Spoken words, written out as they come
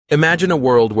Imagine a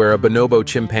world where a bonobo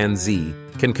chimpanzee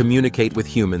can communicate with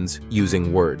humans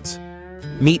using words.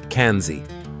 Meet Kanzi,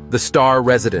 the star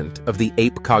resident of the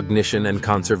Ape Cognition and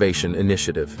Conservation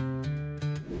Initiative.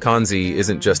 Kanzi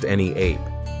isn't just any ape,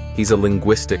 he's a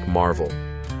linguistic marvel.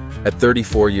 At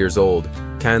 34 years old,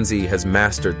 Kanzi has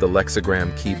mastered the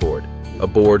lexigram keyboard, a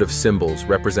board of symbols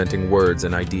representing words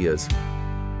and ideas.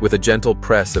 With a gentle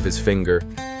press of his finger,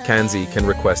 Kanzi can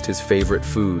request his favorite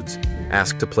foods,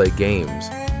 ask to play games,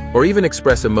 or even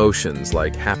express emotions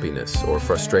like happiness or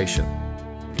frustration.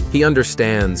 He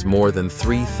understands more than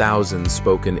 3,000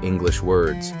 spoken English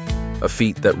words, a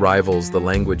feat that rivals the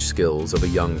language skills of a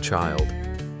young child.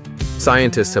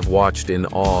 Scientists have watched in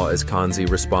awe as Kanzi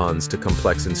responds to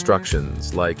complex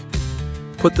instructions like,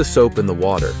 "Put the soap in the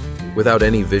water," without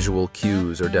any visual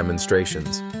cues or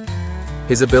demonstrations.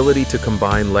 His ability to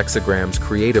combine lexigrams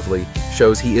creatively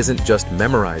shows he isn't just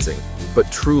memorizing,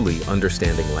 but truly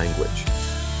understanding language.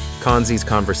 Kanzi's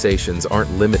conversations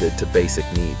aren't limited to basic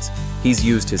needs. He's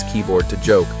used his keyboard to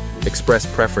joke, express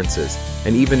preferences,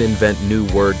 and even invent new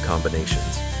word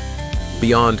combinations.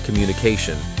 Beyond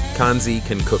communication, Kanzi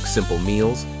can cook simple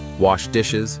meals, wash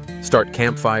dishes, start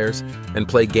campfires, and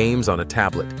play games on a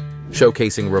tablet,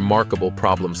 showcasing remarkable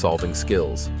problem-solving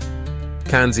skills.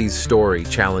 Kanzi's story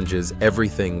challenges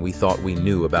everything we thought we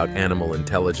knew about animal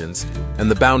intelligence and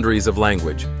the boundaries of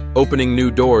language, opening new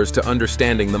doors to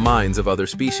understanding the minds of other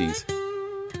species.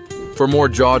 For more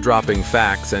jaw-dropping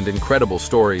facts and incredible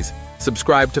stories,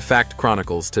 subscribe to Fact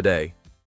Chronicles today.